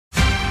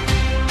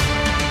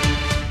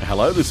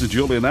Hello, this is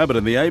Julian Abbott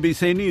in the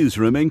ABC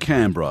Newsroom in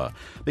Canberra.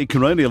 The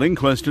coronial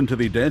inquest into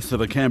the death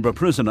of a Canberra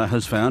prisoner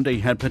has found he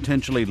had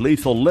potentially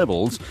lethal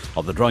levels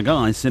of the drug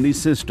ice in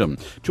his system.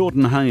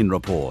 Jordan Hain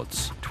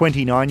reports.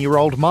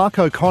 29-year-old Mark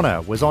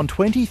O'Connor was on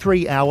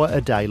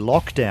 23-hour-a-day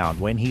lockdown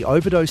when he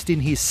overdosed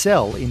in his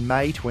cell in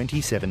May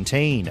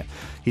 2017.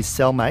 His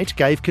cellmate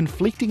gave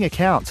conflicting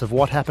accounts of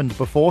what happened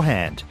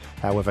beforehand.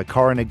 However,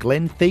 coroner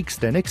Glenn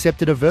Theakston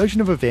accepted a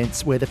version of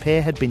events where the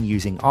pair had been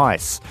using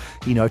ice.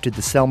 He noted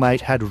the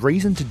cellmate had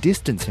reason to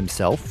distance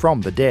himself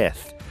from the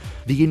death.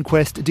 The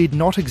inquest did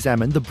not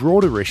examine the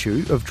broader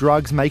issue of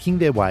drugs making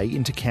their way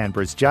into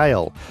Canberra's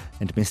jail,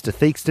 and Mr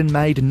Theakston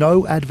made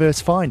no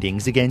adverse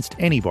findings against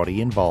anybody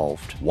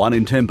involved. 1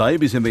 in 10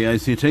 babies in the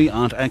ACT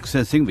aren't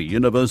accessing the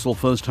Universal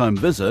First Home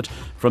Visit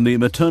from the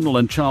Maternal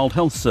and Child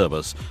Health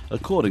Service,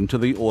 according to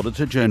the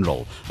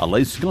Auditor-General.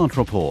 Elise Scott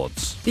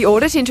reports. The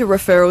audit into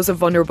referrals of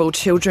vulnerable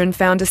children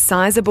found a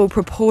sizable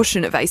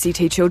proportion of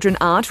ACT children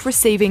aren't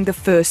receiving the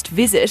first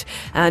visit,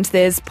 and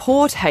there's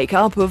poor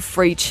take-up of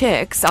free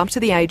checks up to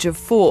the age of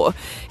 4.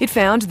 It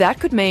found that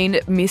could mean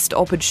missed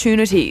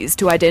opportunities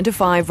to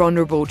identify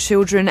vulnerable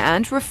children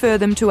and refer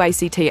them to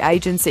ACT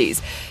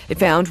agencies. It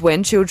found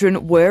when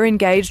children were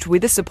engaged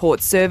with a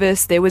support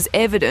service, there was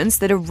evidence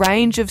that a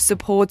range of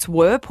supports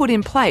were put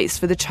in place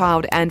for the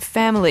child and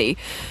family.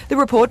 The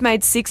report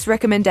made 6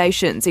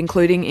 recommendations,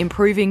 including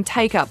improving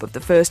take-up of the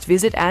first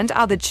visit and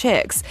other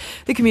checks.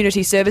 The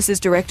Community Services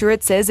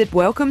Directorate says it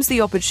welcomes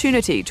the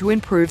opportunity to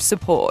improve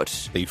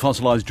support. The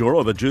fossilised jaw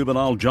of a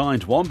juvenile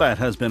giant wombat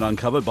has been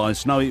uncovered by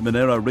Snowy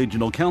Monero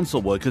Regional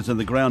Council workers in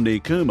the ground near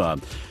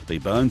Cooma. The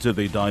bones of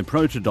the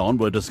Diprotodon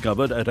were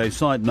discovered at a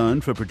site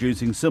known for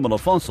producing similar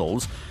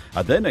fossils,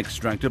 and then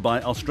extracted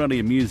by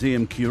Australian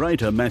Museum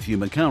curator Matthew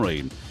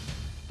McCurry.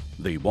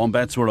 The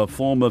wombats were a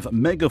form of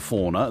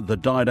megafauna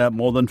that died out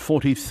more than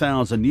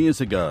 40,000 years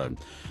ago.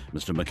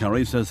 Mr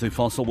McCurry says the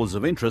fossil was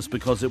of interest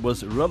because it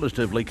was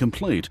relatively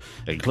complete,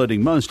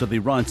 including most of the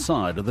right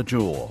side of the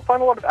jaw. We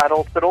find a lot of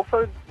adults, but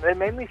also they're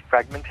mainly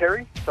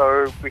fragmentary.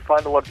 So we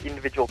find a lot of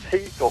individual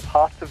teeth or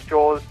parts of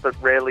jaws, but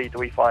rarely do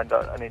we find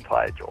an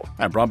entire jaw.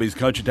 And Brumbies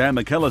coach Dan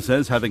McKellar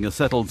says having a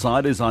settled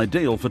side is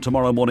ideal for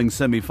tomorrow morning's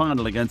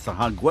semi-final against the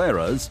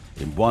Jaguares,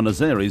 in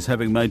Buenos Aires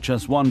having made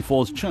just one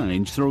forced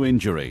change through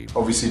injury.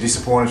 Obviously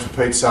disappointed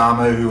for Pete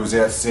Samu, who was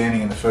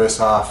outstanding in the first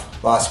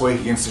half last week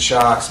against the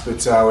Sharks,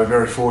 but we're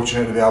very fortunate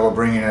to be able to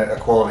bring in a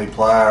quality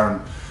player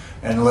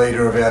and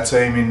leader of our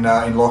team in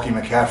Lockie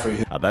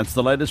McCaffrey. That's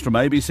the latest from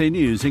ABC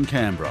News in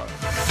Canberra.